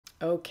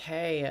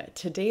Okay,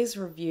 today's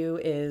review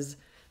is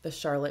the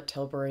Charlotte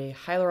Tilbury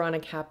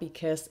Hyaluronic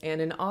Happikiss,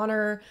 and in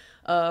honor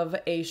of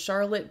a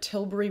Charlotte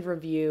Tilbury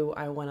review,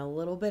 I went a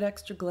little bit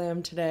extra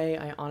glam today.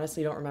 I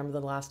honestly don't remember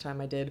the last time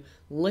I did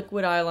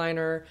liquid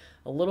eyeliner,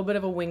 a little bit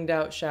of a winged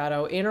out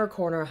shadow, inner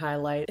corner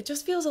highlight. It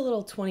just feels a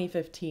little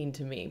 2015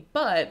 to me,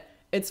 but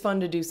it's fun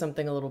to do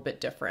something a little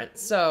bit different.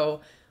 So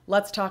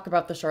let's talk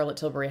about the Charlotte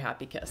Tilbury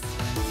Happikiss.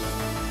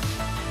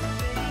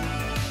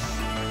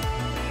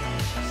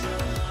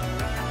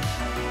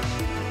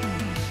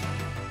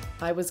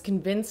 I was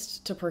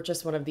convinced to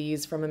purchase one of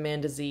these from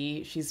Amanda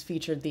Z. She's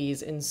featured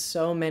these in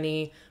so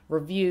many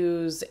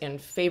reviews and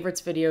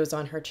favorites videos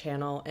on her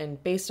channel,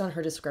 and based on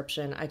her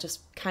description, I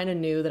just kind of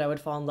knew that I would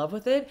fall in love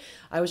with it.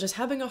 I was just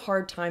having a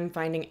hard time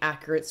finding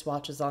accurate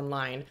swatches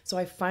online, so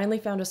I finally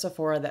found a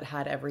Sephora that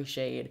had every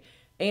shade,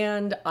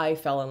 and I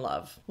fell in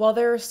love. While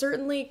there are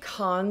certainly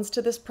cons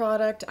to this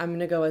product, I'm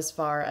gonna go as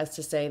far as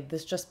to say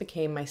this just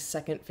became my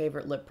second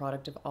favorite lip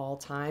product of all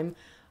time.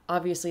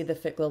 Obviously, the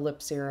Fit Glow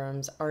lip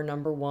serums are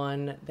number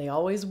one. They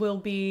always will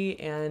be,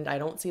 and I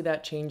don't see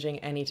that changing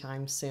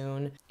anytime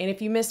soon. And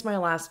if you missed my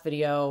last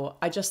video,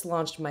 I just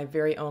launched my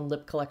very own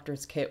lip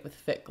collector's kit with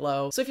Fit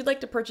Glow. So if you'd like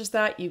to purchase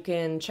that, you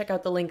can check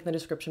out the link in the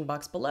description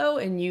box below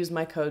and use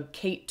my code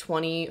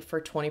KAIT20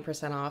 for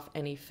 20% off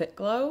any Fit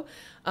Glow.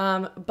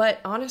 But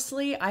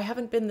honestly, I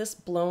haven't been this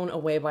blown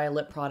away by a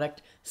lip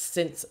product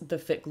since the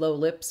Fit Glow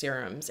lip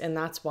serums, and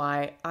that's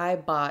why I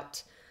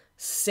bought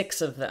 6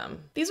 of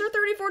them. These are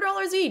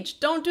 $34 each.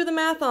 Don't do the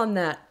math on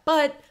that.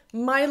 But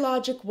my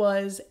logic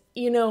was,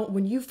 you know,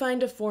 when you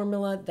find a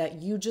formula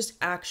that you just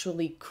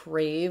actually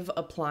crave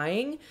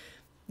applying,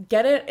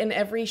 get it in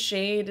every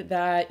shade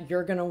that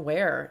you're gonna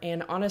wear.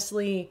 And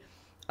honestly,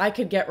 I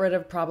could get rid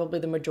of probably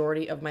the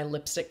majority of my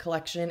lipstick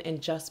collection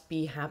and just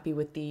be happy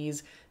with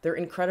these. They're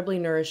incredibly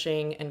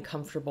nourishing and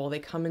comfortable. They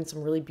come in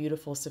some really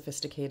beautiful,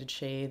 sophisticated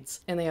shades,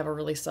 and they have a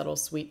really subtle,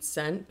 sweet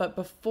scent. But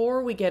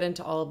before we get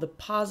into all of the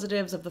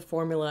positives of the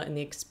formula and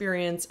the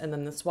experience and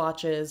then the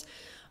swatches,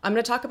 I'm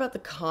gonna talk about the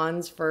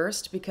cons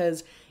first,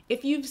 because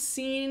if you've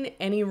seen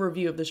any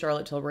review of the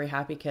Charlotte Tilbury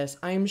Happikiss,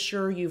 I'm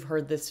sure you've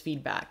heard this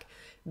feedback.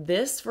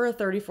 This, for a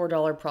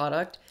 $34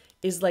 product,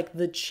 is like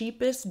the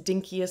cheapest,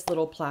 dinkiest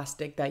little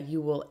plastic that you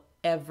will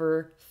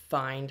ever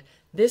find.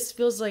 This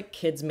feels like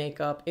kids'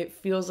 makeup. It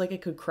feels like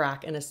it could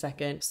crack in a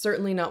second.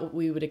 Certainly not what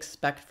we would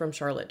expect from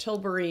Charlotte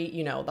Tilbury,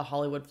 you know, the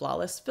Hollywood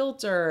Flawless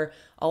filter,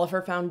 all of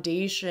her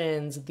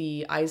foundations,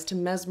 the eyes to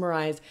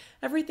mesmerize.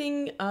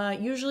 Everything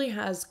usually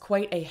has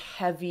quite a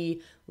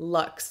heavy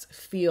luxe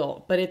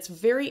feel, but it's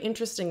very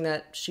interesting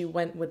that she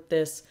went with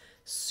this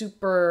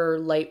super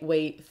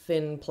lightweight,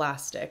 thin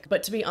plastic.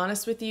 But to be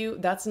honest with you,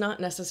 that's not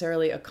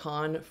necessarily a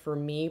con for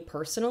me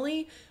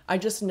personally. I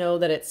just know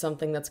that it's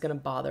something that's gonna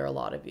bother a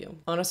lot of you.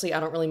 Honestly, I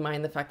don't really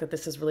mind the fact that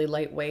this is really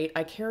lightweight.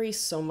 I carry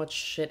so much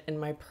shit in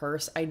my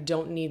purse. I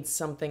don't need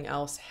something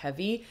else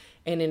heavy.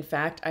 And in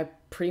fact, I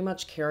pretty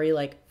much carry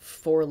like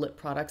 4 lip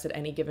products at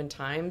any given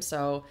time.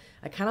 So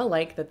I kind of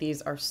like that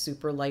these are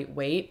super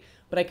lightweight.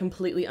 But I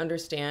completely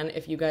understand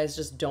if you guys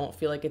just don't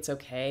feel like it's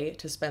okay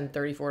to spend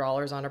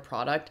 $34 on a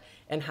product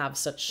and have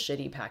such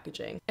shitty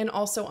packaging. And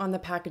also on the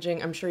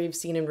packaging, I'm sure you've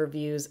seen in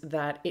reviews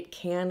that it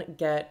can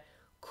get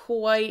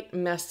quite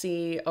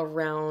messy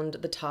around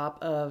the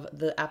top of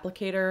the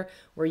applicator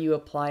where you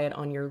apply it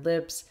on your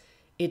lips.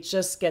 It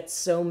just gets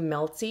so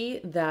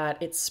melty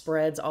that it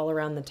spreads all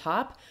around the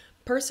top.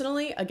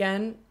 Personally,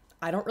 again,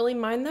 I don't really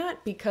mind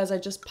that because I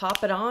just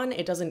pop it on.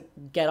 It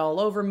doesn't get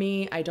all over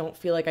me. I don't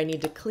feel like I need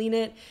to clean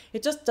it.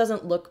 It just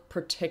doesn't look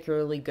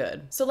particularly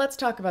good. So let's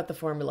talk about the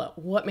formula.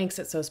 What makes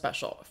it so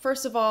special?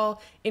 First of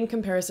all, in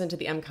comparison to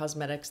the M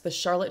Cosmetics, the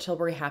Charlotte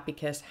Tilbury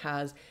Happikiss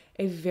has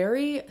a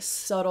very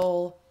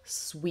subtle,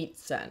 sweet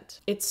scent.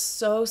 It's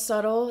so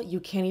subtle, you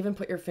can't even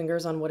put your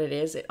fingers on what it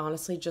is. It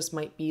honestly just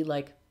might be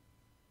like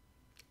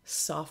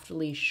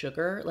softly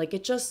sugar. Like,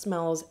 it just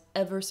smells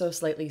ever so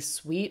slightly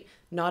sweet,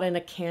 not in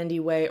a candy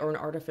way or an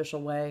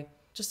artificial way,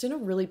 just in a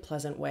really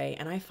pleasant way.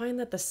 And I find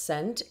that the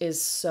scent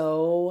is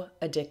so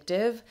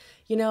addictive.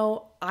 You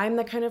know, I'm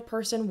the kind of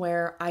person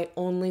where I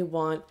only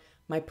want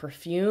my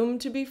perfume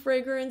to be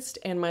fragranced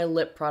and my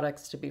lip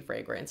products to be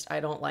fragranced. I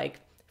don't like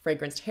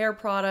fragranced hair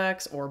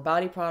products or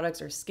body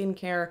products or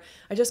skincare.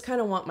 I just kind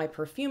of want my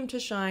perfume to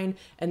shine,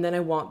 and then I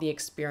want the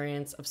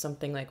experience of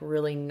something like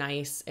really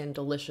nice and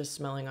delicious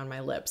smelling on my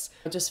lips.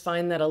 I just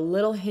find that a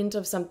little hint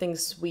of something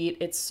sweet,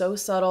 it's so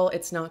subtle,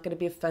 it's not going to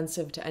be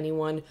offensive to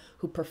anyone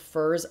who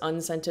prefers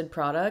unscented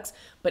products,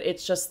 but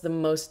it's just the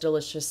most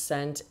delicious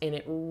scent, and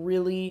it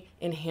really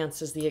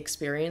enhances the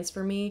experience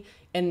for me.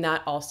 And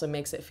that also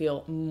makes it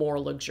feel more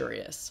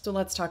luxurious. So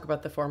let's talk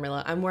about the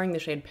formula. I'm wearing the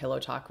shade Pillow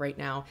Talk right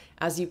now.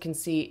 As you can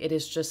see, it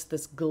is just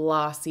this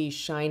glossy,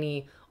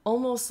 shiny,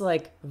 almost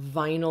like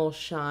vinyl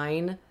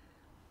shine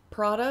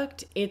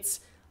product.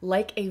 It's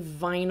like a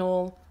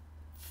vinyl,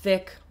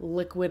 thick,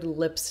 liquid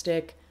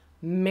lipstick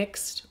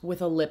mixed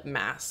with a lip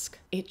mask.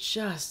 It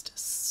just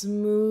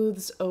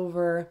smooths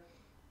over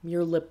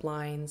your lip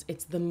lines.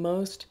 It's the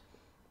most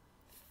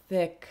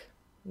thick,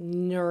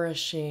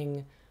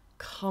 nourishing,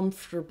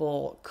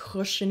 comfortable,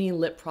 cushiony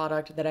lip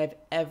product that I've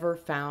ever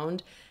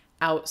found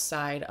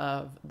outside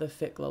of the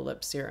Fit Glow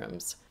Lip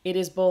Serums. It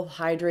is both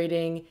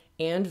hydrating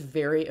and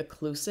very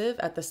occlusive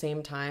at the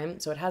same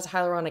time. So it has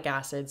hyaluronic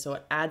acid, so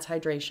it adds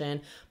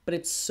hydration, but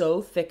it's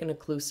so thick and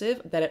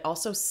occlusive that it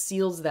also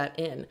seals that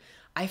in.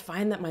 I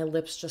find that my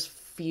lips just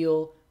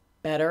feel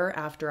better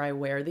after I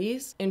wear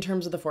these. In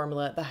terms of the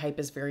formula, the hype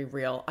is very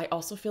real. I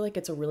also feel like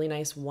it's a really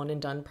nice one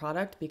and done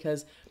product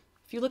because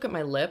if you look at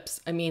my lips,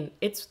 I mean,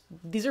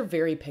 these are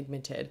very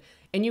pigmented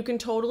and you can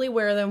totally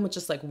wear them with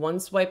just like one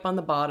swipe on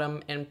the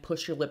bottom and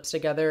push your lips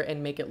together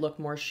and make it look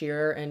more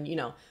sheer and, you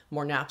know,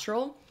 more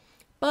natural.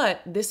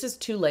 But this is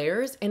 2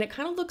 layers and it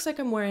kind of looks like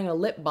I'm wearing a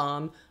lip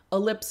balm, a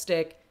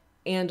lipstick,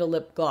 and a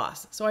lip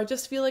gloss. So I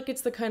just feel like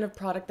it's the kind of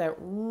product that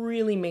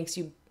really makes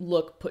you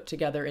look put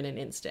together in an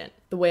instant.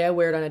 The way I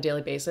wear it on a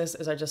daily basis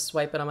is I just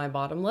swipe it on my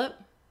bottom lip,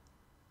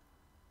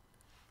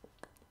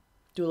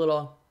 do a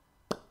little,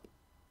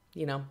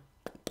 you know,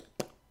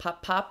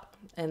 pop, pop,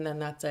 and then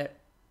that's it.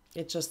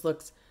 It just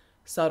looks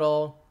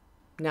subtle,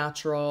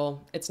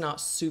 natural. It's not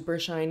super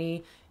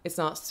shiny. It's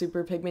not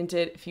super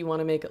pigmented. If you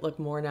want to make it look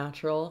more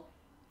natural,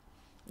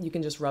 you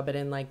can just rub it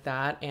in like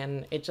that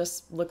and it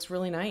just looks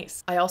really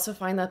nice. I also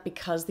find that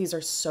because these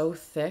are so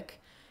thick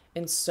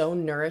and so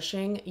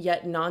nourishing,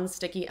 yet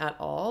non-sticky at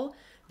all,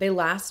 they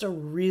last a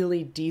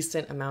really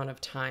decent amount of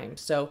time.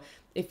 So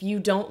if you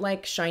don't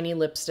like shiny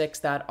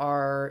lipsticks that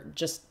are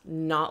just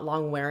not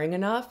long wearing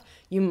enough,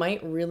 you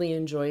might really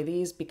enjoy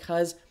these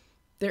because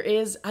there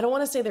is, I don't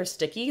want to say they're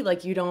sticky,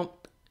 like you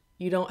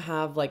don't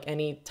have like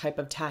any type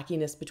of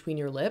tackiness between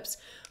your lips,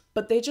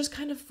 but they just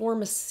kind of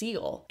form a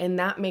seal and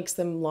that makes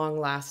them long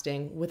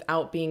lasting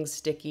without being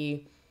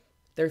sticky.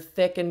 They're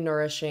thick and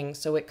nourishing,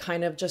 so it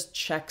kind of just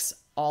checks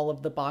all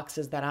of the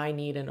boxes that I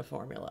need in a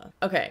formula.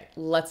 Okay,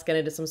 let's get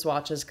into some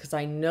swatches because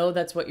I know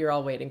that's what you're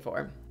all waiting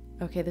for.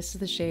 Okay, this is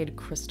the shade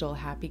Crystal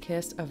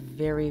Happikiss, a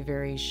very,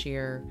 very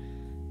sheer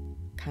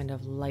kind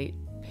of light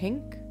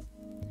pink.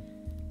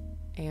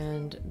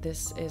 And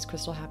this is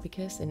Crystal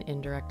Happikiss in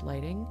indirect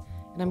lighting.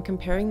 And I'm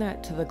comparing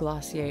that to the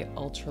Glossier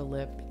Ultra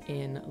Lip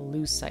in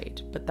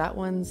Lucite, but that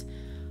one's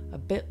a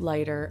bit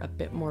lighter, a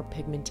bit more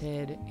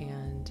pigmented,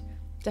 and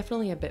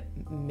definitely a bit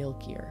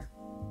milkier.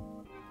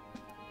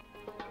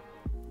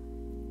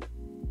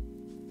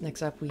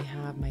 Next up, we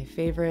have my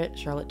favorite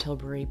Charlotte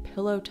Tilbury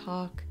Pillow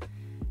Talk,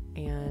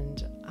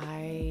 and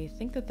I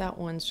think that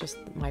one's just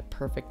my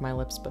perfect My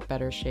Lips But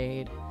Better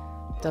shade.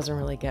 Doesn't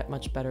really get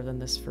much better than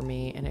this for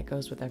me, and it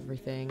goes with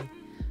everything.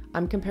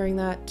 I'm comparing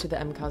that to the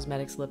M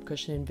Cosmetics Lip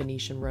Cushion in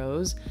Venetian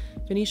Rose.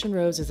 Venetian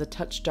Rose is a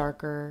touch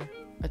darker,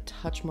 a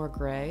touch more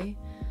gray.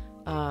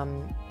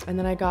 And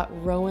then I got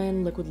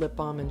Roen Liquid Lip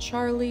Balm in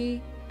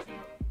Charlie,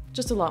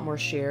 just a lot more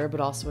sheer,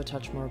 but also a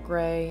touch more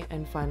gray.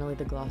 And finally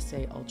the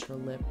Glossier Ultra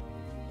Lip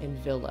in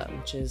Villa,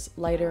 which is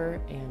lighter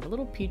and a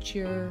little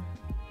peachier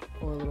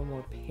or a little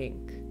more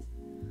pink.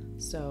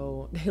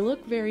 So they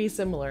look very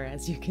similar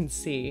as you can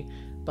see,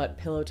 but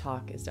Pillow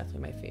Talk is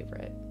definitely my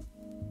favorite.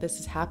 This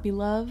is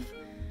Happilove.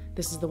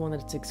 This is the one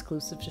that's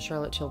exclusive to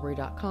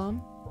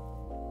charlottetilbury.com.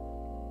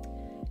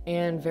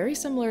 And very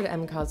similar to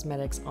M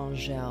Cosmetics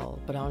Angel,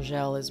 but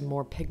Angel is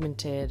more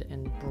pigmented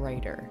and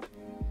brighter.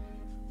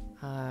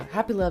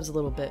 Happilove's a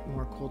little bit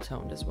more cool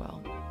toned as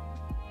well.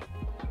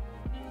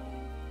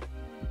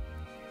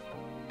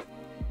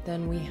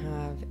 Then we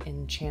have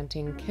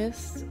Enchanting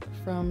Kiss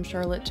from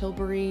Charlotte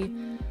Tilbury.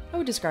 I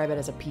would describe it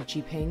as a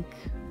peachy pink.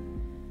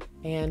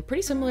 And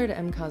pretty similar to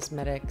M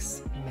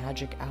Cosmetics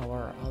Magic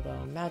Hour,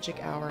 although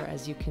Magic Hour,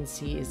 as you can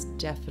see, is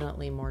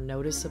definitely more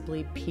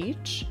noticeably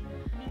peach,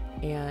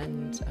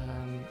 and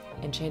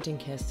Enchanting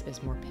Kiss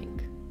is more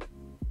pink.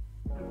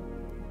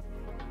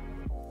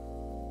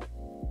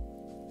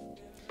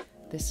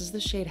 This is the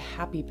shade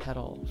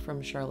Happypetal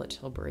from Charlotte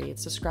Tilbury.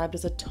 It's described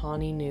as a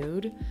tawny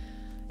nude,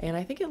 and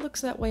I think it looks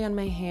that way on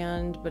my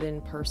hand, but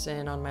in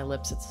person, on my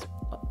lips, it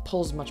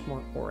pulls much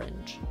more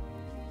orange.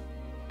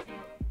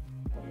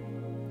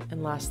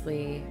 And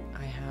lastly,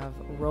 I have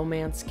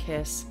Romance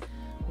Kiss,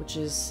 which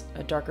is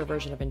a darker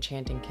version of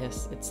Enchanting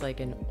Kiss. It's like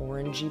an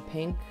orangey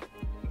pink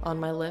on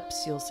my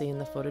lips, you'll see in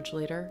the footage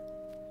later.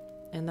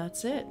 And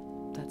that's it.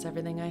 That's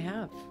everything I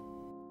have.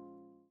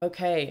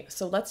 Okay,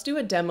 so let's do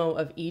a demo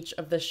of each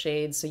of the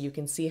shades so you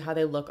can see how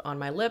they look on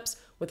my lips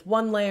with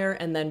one layer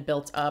and then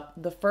built up.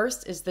 The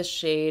first is the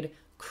shade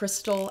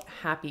Crystal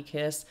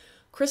Happikiss.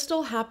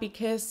 Crystal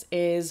Happikiss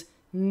is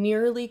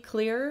nearly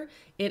clear.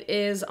 It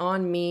is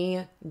on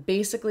me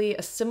basically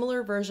a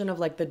similar version of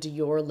like the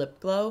Dior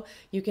lip glow.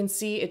 You can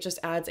see it just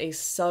adds a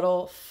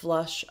subtle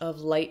flush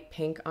of light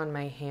pink on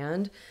my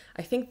hand.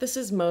 I think this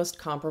is most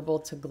comparable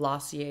to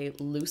Glossier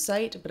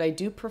Lucite, but I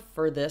do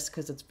prefer this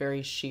because it's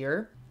very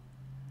sheer.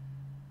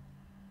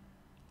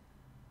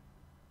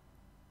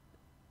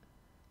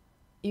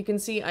 You can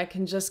see I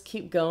can just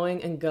keep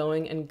going and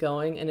going and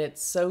going, and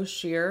it's so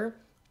sheer.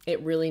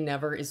 It really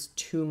never is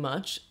too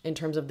much in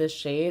terms of this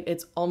shade.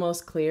 It's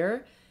almost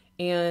clear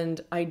And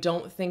I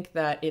don't think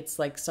that it's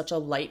like such a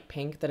light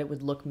pink that it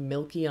would look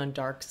milky on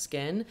dark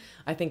skin.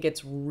 I think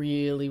it's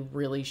really,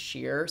 really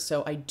sheer.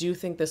 So I do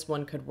think this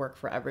one could work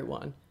for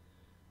everyone.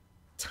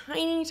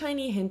 Tiny,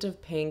 tiny hint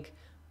of pink,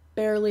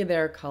 barely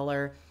their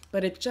color,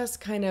 but it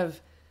just kind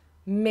of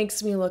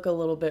makes me look a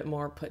little bit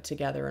more put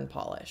together and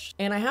polished.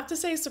 And I have to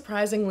say,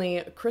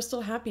 surprisingly,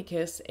 Crystal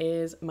Happikiss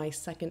is my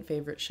second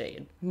favorite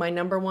shade. My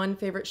number one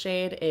favorite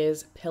shade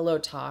is Pillow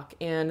Talk,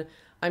 and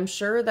I'm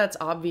sure that's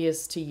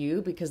obvious to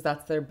you because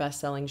that's their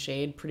best-selling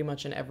shade pretty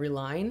much in every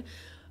line.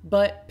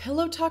 But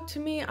Pillow Talk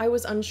to me, I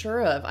was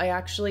unsure of.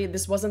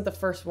 This wasn't the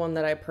first one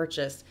that I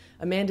purchased.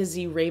 Amanda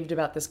Z raved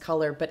about this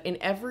color, but in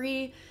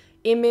every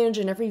image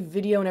and every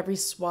video and every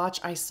swatch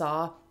I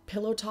saw,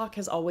 Pillow Talk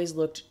has always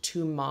looked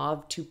too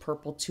mauve, too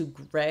purple, too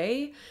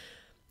gray.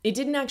 It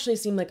didn't actually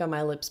seem like a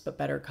My Lips But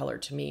Better color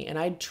to me. And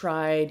I'd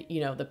tried,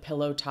 the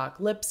Pillow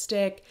Talk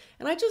lipstick,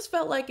 and I just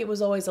felt like it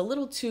was always a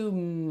little too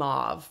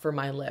mauve for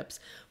my lips.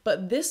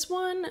 But this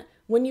one,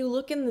 when you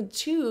look in the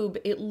tube,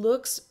 it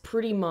looks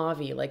pretty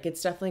mauvey. Like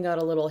it's definitely got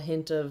a little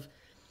hint of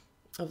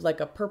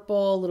like a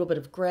purple, a little bit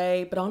of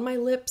gray, but on my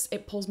lips,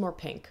 it pulls more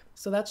pink.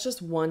 So that's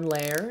just one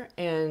layer.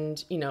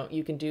 And,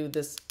 you can do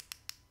this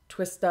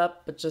twist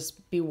up, but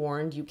just be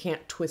warned, you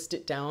can't twist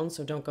it down,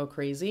 so don't go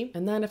crazy.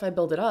 And then if I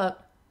build it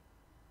up,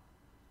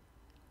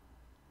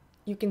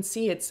 you can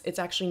see it's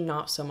actually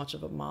not so much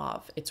of a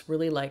mauve. It's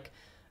really like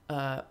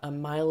a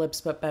My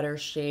Lips But Better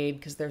shade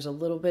because there's a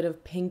little bit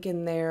of pink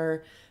in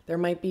there. There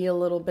might be a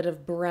little bit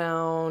of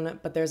brown,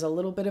 but there's a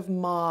little bit of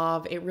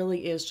mauve. It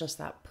really is just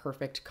that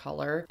perfect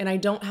color. And I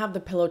don't have the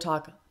Pillow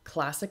Talk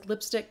Classic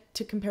lipstick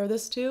to compare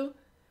this to,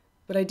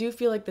 but I do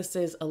feel like this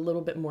is a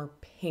little bit more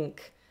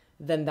pink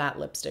than that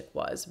lipstick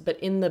was. But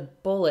in the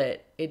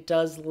bullet, it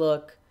does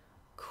look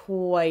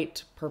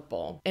quite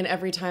purple. And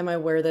every time I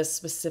wear this,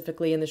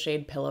 specifically in the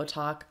shade Pillow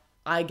Talk,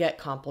 I get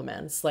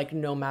compliments, like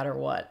no matter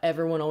what.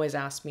 Everyone always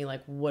asks me,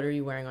 like, what are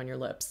you wearing on your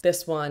lips?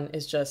 This one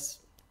is just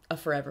a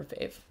forever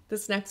fave.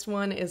 This next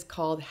one is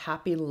called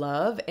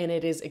Happilove, and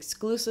it is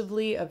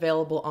exclusively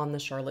available on the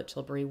Charlotte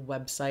Tilbury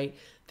website.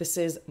 This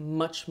is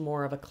much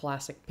more of a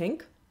classic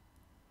pink.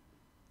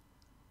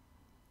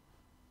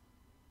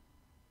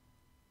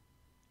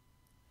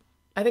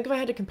 I think if I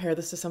had to compare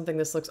this to something,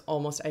 this looks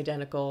almost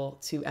identical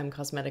to M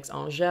Cosmetics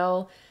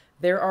Angel.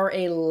 There are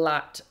a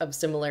lot of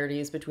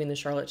similarities between the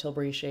Charlotte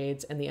Tilbury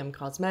shades and the M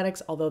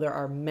Cosmetics, although there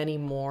are many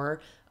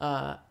more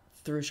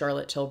through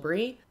Charlotte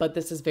Tilbury, but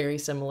this is very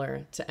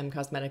similar to M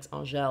Cosmetics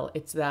Angel.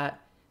 It's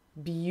that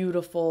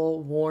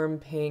beautiful, warm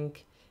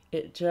pink.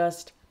 It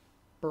just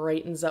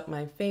brightens up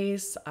my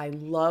face. I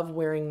love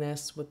wearing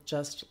this with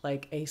just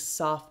like a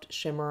soft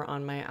shimmer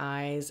on my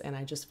eyes, and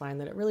I just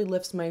find that it really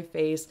lifts my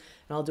face.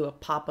 And I'll do a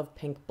pop of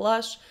pink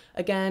blush.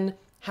 Again,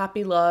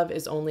 Happilove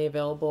is only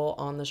available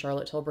on the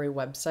Charlotte Tilbury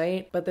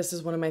website, but this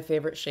is one of my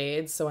favorite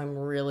shades, so I'm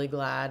really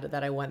glad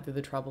that I went through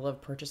the trouble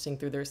of purchasing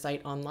through their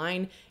site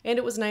online. And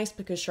it was nice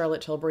because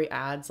Charlotte Tilbury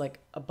adds like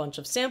a bunch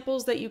of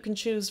samples that you can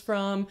choose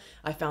from.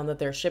 I found that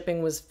their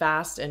shipping was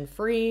fast and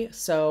free,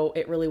 so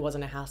it really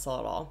wasn't a hassle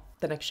at all.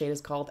 The next shade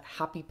is called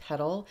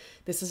Happypetal.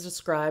 This is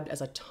described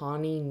as a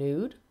tawny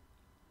nude.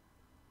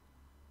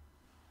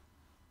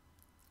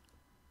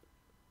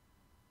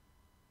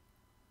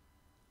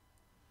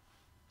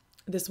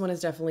 This one is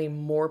definitely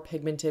more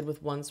pigmented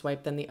with one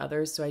swipe than the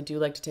others, so I do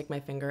like to take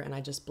my finger and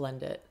I just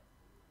blend it.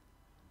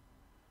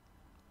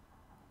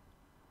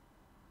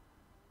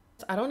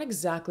 I don't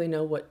exactly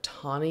know what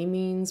tawny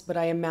means, but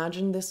I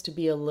imagine this to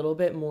be a little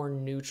bit more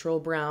neutral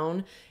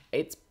brown.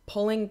 It's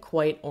pulling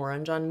quite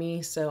orange on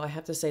me, so I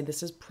have to say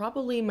this is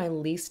probably my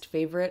least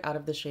favorite out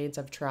of the shades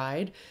I've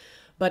tried.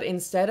 But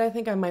instead, I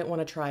think I might want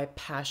to try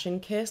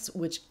Passion Kiss,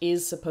 which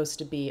is supposed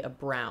to be a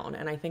brown.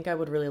 And I think I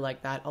would really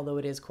like that, although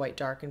it is quite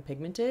dark and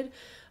pigmented.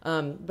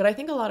 But I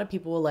think a lot of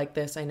people will like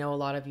this. I know a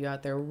lot of you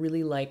out there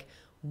really like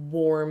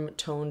warm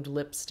toned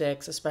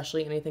lipsticks,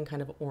 especially anything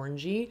kind of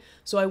orangey.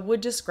 So I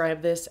would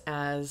describe this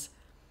as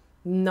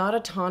not a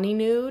tawny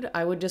nude.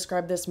 I would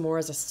describe this more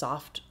as a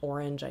soft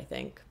orange, I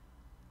think.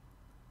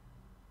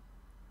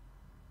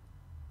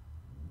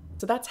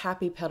 So that's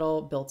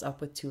Happypetal built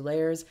up with 2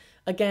 layers.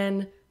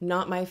 Again,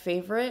 not my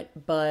favorite,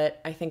 but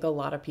I think a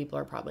lot of people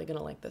are probably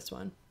gonna like this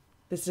one.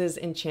 This is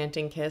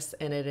Enchanting Kiss,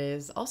 and it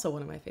is also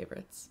one of my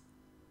favorites.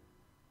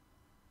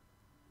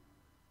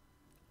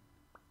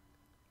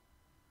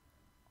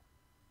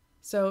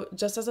 So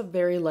just as a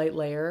very light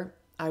layer,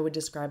 I would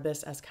describe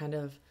this as kind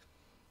of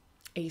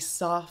a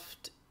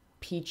soft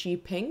peachy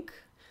pink.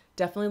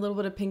 Definitely a little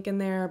bit of pink in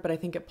there, but I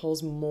think it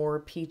pulls more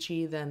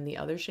peachy than the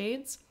other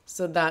shades.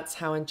 So that's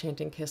how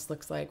Enchanting Kiss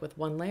looks like with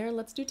 1 layer.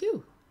 Let's do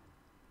 2.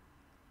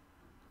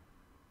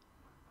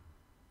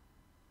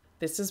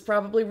 This is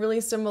probably really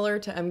similar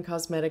to M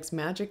Cosmetics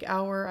Magic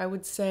Hour, I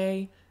would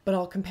say, but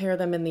I'll compare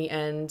them in the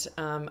end.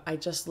 I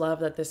just love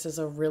that this is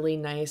a really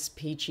nice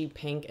peachy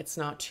pink. It's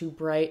not too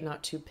bright,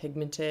 not too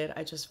pigmented.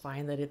 I just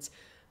find that it's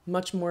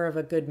much more of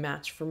a good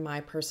match for my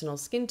personal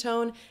skin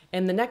tone.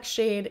 And the next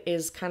shade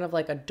is kind of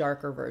like a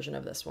darker version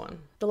of this one.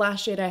 The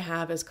last shade I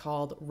have is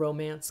called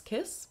Romance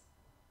Kiss.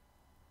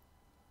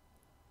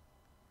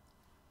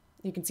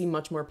 You can see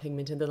much more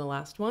pigmented than the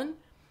last one,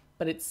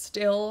 but it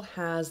still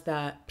has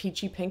that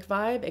peachy pink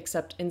vibe,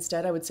 except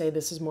instead I would say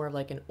this is more of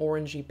like an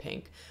orangey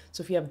pink.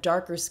 So if you have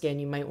darker skin,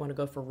 you might want to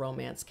go for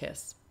Romance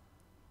Kiss.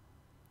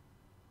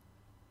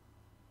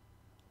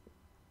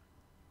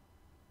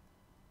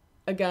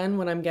 Again,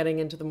 when I'm getting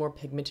into the more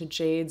pigmented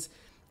shades,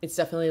 it's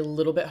definitely a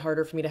little bit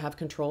harder for me to have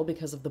control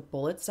because of the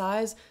bullet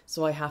size.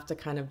 So I have to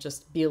kind of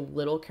just be a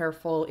little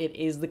careful. It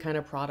is the kind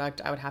of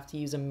product I would have to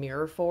use a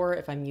mirror for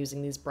if I'm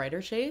using these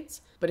brighter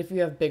shades. But if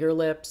you have bigger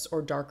lips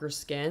or darker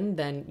skin,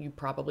 then you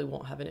probably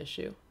won't have an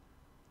issue.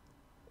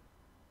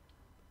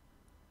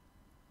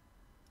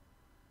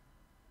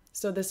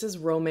 So this is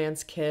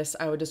Romance Kiss.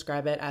 I would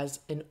describe it as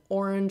an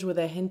orange with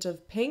a hint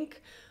of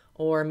pink,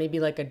 or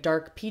maybe like a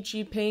dark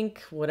peachy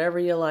pink, whatever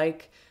you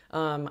like.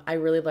 I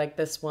really like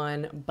this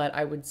one, but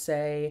I would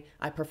say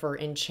I prefer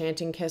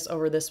Enchanting Kiss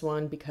over this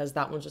one because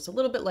that one's just a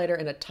little bit lighter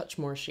and a touch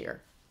more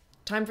sheer.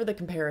 Time for the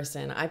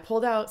comparison. I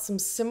pulled out some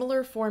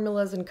similar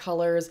formulas and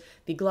colors,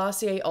 the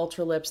Glossier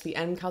Ultra Lips, the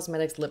M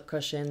Cosmetics Lip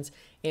Cushions,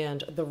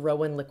 and the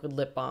Roen Liquid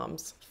Lip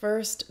Balms.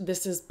 First,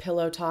 this is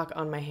Pillow Talk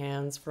on my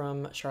hands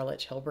from Charlotte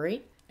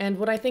Tilbury. And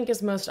what I think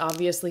is most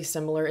obviously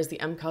similar is the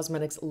M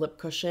Cosmetics Lip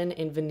Cushion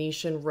in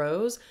Venetian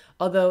Rose,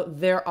 although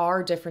there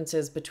are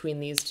differences between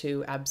these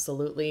two,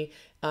 absolutely.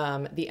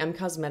 The M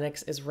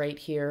Cosmetics is right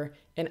here,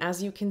 and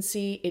as you can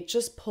see, it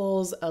just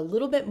pulls a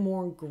little bit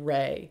more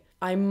gray.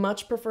 I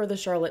much prefer the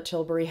Charlotte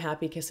Tilbury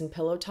Happikiss and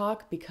Pillow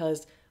Talk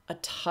because a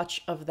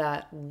touch of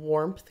that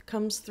warmth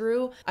comes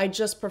through. I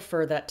just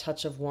prefer that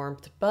touch of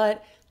warmth,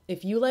 but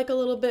if you like a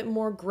little bit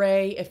more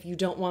gray, if you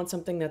don't want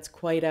something that's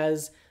quite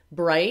as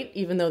bright,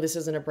 even though this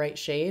isn't a bright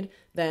shade,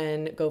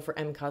 then go for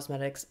M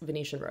Cosmetics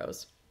Venetian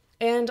Rose.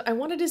 And I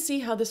wanted to see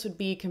how this would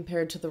be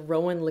compared to the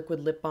Roen Liquid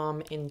Lip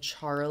Balm in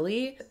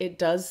Charlie. It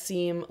does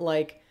seem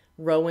like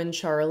Roen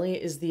Charlie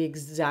is the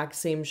exact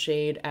same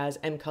shade as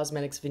M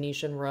Cosmetics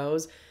Venetian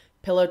Rose.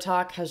 Pillow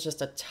Talk has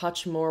just a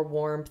touch more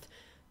warmth.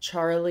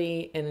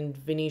 Charlie and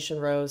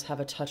Venetian Rose have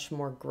a touch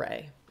more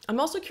gray.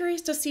 I'm also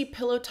curious to see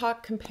Pillow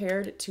Talk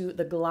compared to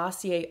the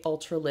Glossier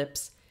Ultra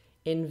Lips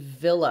in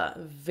Villa.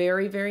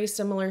 Very, very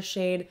similar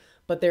shade,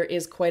 but there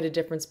is quite a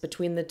difference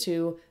between the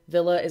two.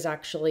 Villa is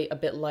actually a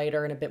bit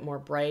lighter and a bit more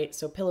bright,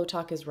 so Pillow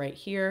Talk is right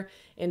here,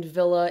 and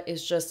Villa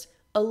is just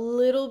a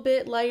little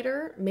bit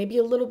lighter, maybe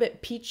a little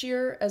bit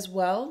peachier as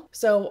well.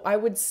 So I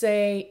would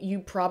say you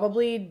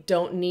probably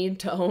don't need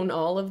to own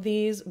all of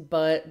these,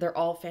 but they're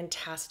all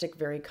fantastic,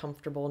 very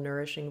comfortable,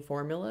 nourishing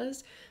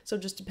formulas. So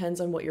it just depends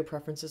on what your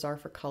preferences are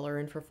for color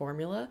and for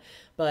formula.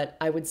 But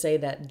I would say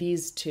that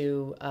these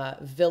two,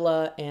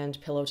 Villa and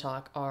Pillow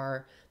Talk,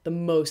 are the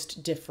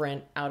most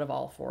different out of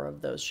all four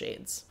of those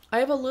shades. I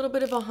have a little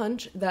bit of a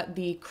hunch that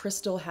the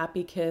Crystal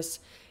Happikiss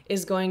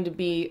is going to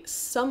be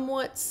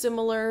somewhat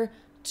similar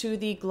to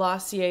the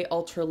Glossier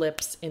Ultra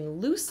Lips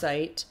in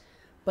Lucite,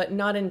 but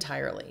not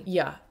entirely.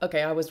 Yeah,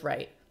 okay, I was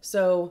right.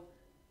 So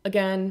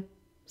again,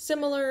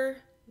 similar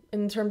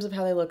in terms of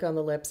how they look on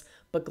the lips,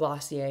 but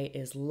Glossier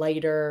is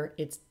lighter.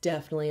 It's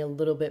definitely a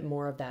little bit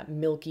more of that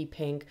milky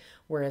pink,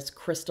 whereas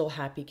Crystal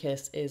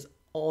Happikiss is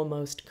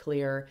almost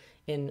clear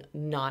and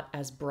not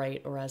as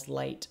bright or as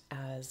light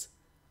as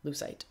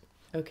Lucite.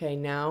 Okay,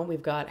 now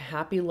we've got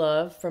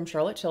Happilove from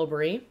Charlotte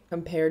Tilbury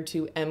compared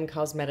to M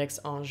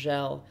Cosmetics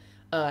Angel.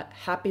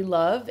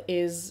 Happilove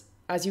is,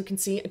 as you can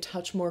see, a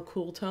touch more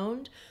cool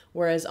toned,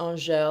 whereas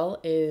Angel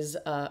is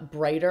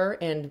brighter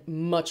and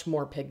much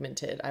more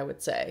pigmented, I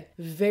would say.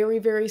 Very,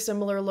 very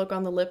similar look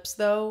on the lips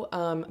though,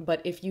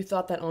 but if you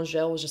thought that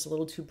Angel was just a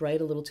little too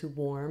bright, a little too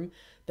warm,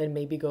 then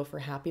maybe go for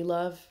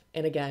Happilove.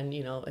 And again,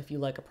 you know, if you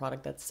like a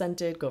product that's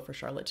scented, go for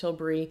Charlotte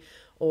Tilbury,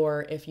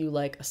 or if you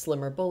like a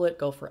slimmer bullet,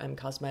 go for M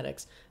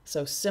Cosmetics.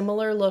 So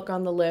similar look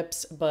on the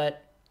lips,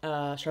 but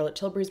Charlotte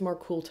Tilbury's more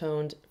cool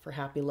toned for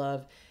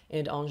Happilove,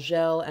 and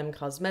Angel M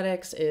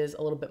Cosmetics is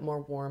a little bit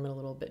more warm and a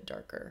little bit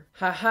darker.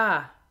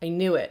 Haha, I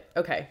knew it.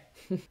 Okay.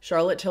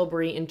 Charlotte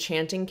Tilbury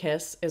Enchanting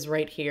Kiss is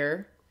right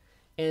here,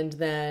 and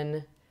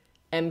then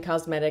M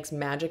Cosmetics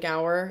Magic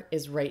Hour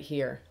is right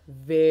here.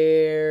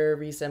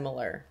 Very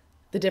similar.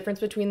 The difference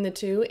between the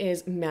two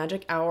is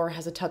Magic Hour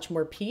has a touch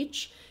more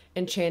peach,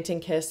 Enchanting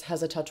Kiss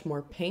has a touch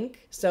more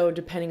pink. So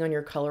depending on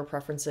your color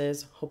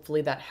preferences,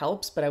 hopefully that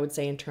helps. But I would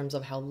say in terms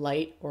of how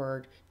light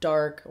or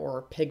dark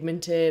or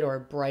pigmented or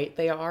bright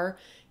they are,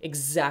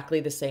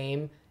 exactly the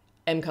same.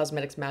 M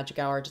Cosmetics Magic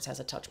Hour just has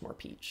a touch more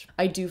peach.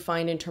 I do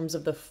find in terms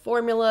of the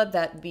formula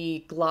that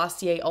the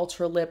Glossier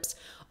Ultra Lips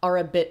are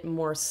a bit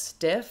more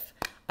stiff.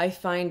 I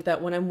find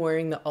that when I'm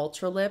wearing the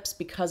Ultra Lips,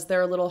 because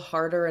they're a little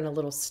harder and a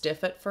little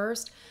stiff at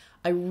first,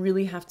 I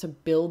really have to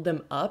build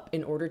them up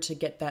in order to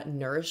get that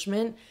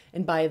nourishment.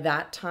 And by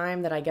that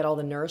time that I get all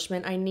the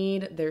nourishment I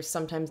need, there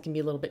sometimes can be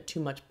a little bit too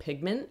much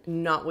pigment,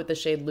 not with the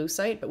shade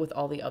Lucite, but with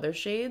all the other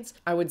shades.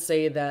 I would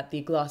say that the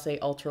Glossier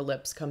Ultra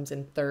Lips comes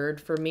in third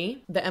for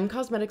me. The M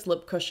Cosmetics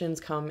Lip Cushions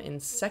come in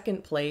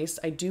second place.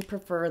 I do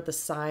prefer the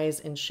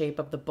size and shape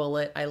of the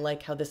bullet. I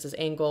like how this is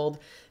angled.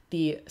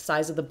 The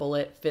size of the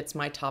bullet fits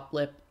my top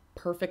lip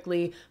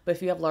perfectly, but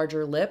if you have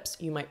larger lips,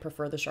 you might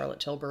prefer the Charlotte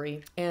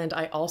Tilbury. And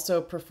I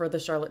also prefer the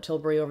Charlotte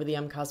Tilbury over the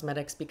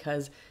Cosmetics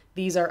because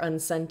these are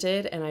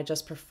unscented and I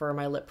just prefer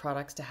my lip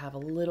products to have a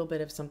little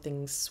bit of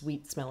something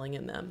sweet smelling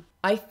in them.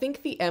 I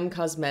think the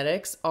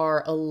Cosmetics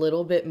are a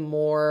little bit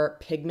more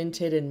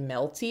pigmented and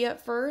melty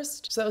at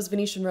first. So that was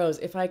Venetian Rose.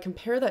 If I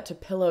compare that to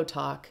Pillow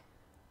Talk,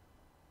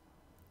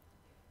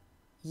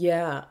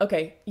 yeah,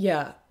 okay,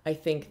 yeah. I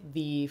think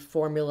the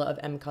formula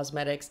of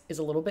Cosmetics is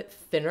a little bit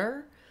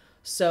thinner,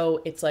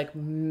 so it's like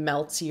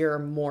meltier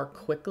more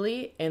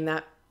quickly, and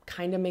that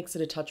kind of makes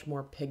it a touch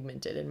more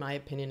pigmented in my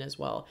opinion as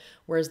well.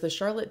 Whereas the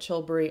Charlotte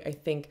Tilbury, I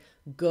think,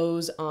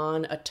 goes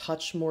on a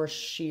touch more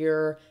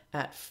sheer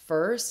at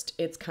first.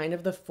 It's kind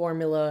of the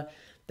formula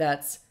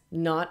that's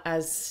not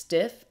as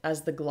stiff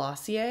as the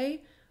Glossier,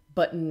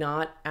 but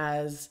not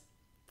as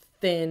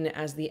thin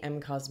as the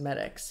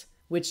Cosmetics,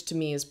 which to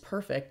me is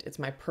perfect. It's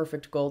my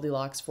perfect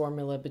Goldilocks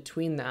formula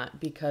between that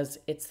because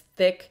it's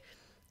thick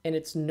and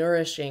it's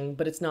nourishing,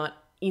 but it's not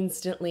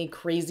instantly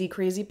crazy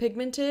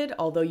pigmented,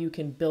 although you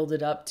can build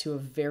it up to a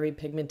very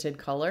pigmented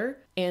color.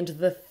 And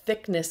the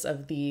thickness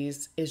of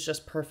these is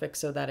just perfect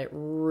so that it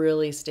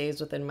really stays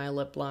within my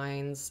lip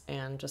lines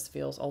and just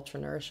feels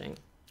ultra nourishing.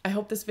 I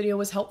hope this video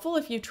was helpful.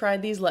 If you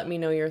tried these, let me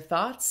know your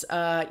thoughts.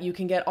 You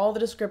can get all the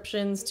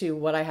descriptions to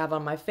what I have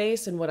on my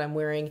face and what I'm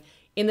wearing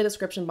in the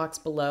description box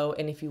below.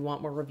 And if you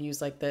want more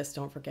reviews like this,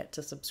 don't forget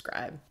to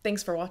subscribe.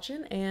 Thanks for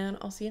watching, and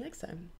I'll see you next time.